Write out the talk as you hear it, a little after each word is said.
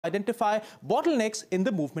identify bottlenecks in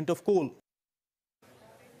the movement of coal.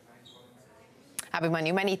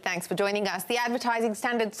 Abhimanyu, many thanks for joining us. The Advertising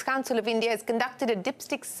Standards Council of India has conducted a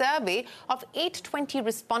dipstick survey of 820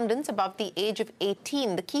 respondents above the age of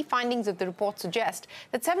 18. The key findings of the report suggest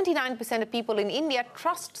that 79% of people in India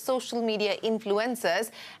trust social media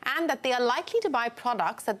influencers and that they are likely to buy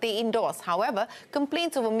products that they endorse. However,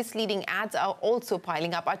 complaints over misleading ads are also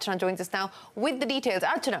piling up. Archana joins us now with the details.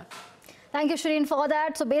 Archana. Thank you, Shireen, for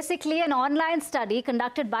that. So basically, an online study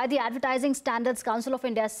conducted by the Advertising Standards Council of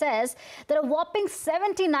India says that a whopping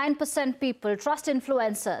 79% people trust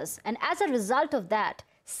influencers. And as a result of that,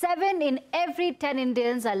 7 in every 10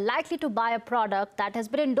 Indians are likely to buy a product that has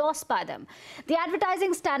been endorsed by them. The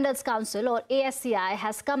Advertising Standards Council, or ASCI,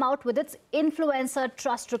 has come out with its Influencer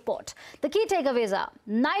Trust Report. The key takeaways are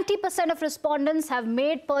 90% of respondents have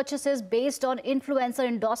made purchases based on influencer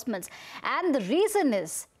endorsements. And the reason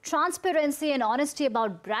is transparency and honesty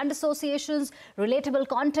about brand associations, relatable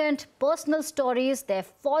content, personal stories, their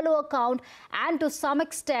follower count, and to some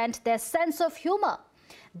extent, their sense of humor.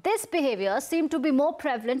 This behavior seemed to be more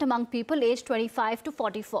prevalent among people aged 25 to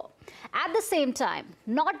 44. At the same time,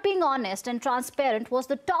 not being honest and transparent was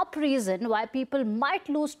the top reason why people might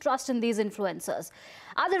lose trust in these influencers.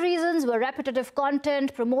 Other reasons were repetitive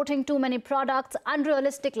content, promoting too many products,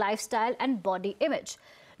 unrealistic lifestyle, and body image.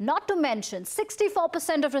 Not to mention,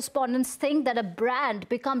 64% of respondents think that a brand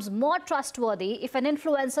becomes more trustworthy if an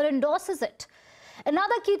influencer endorses it.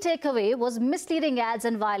 Another key takeaway was misleading ads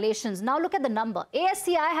and violations. Now look at the number.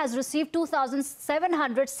 ASCI has received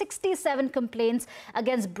 2,767 complaints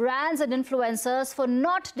against brands and influencers for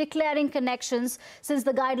not declaring connections since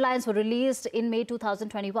the guidelines were released in May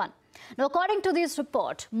 2021. Now, according to this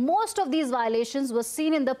report, most of these violations were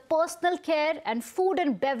seen in the personal care and food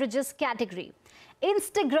and beverages category.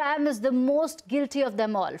 Instagram is the most guilty of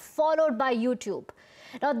them all, followed by YouTube.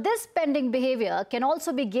 Now, this pending behavior can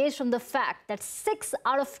also be gauged from the fact that 6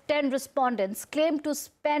 out of 10 respondents claim to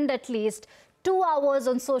spend at least 2 hours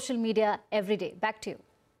on social media every day. Back to you.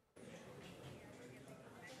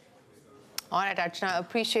 All right, Archana,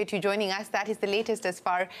 appreciate you joining us. That is the latest as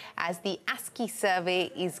far as the ASCI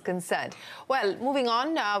survey is concerned. Well, moving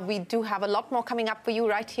on, we do have a lot more coming up for you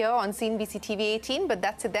right here on CNBC-TV18, but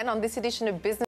that's it then on this edition of Business.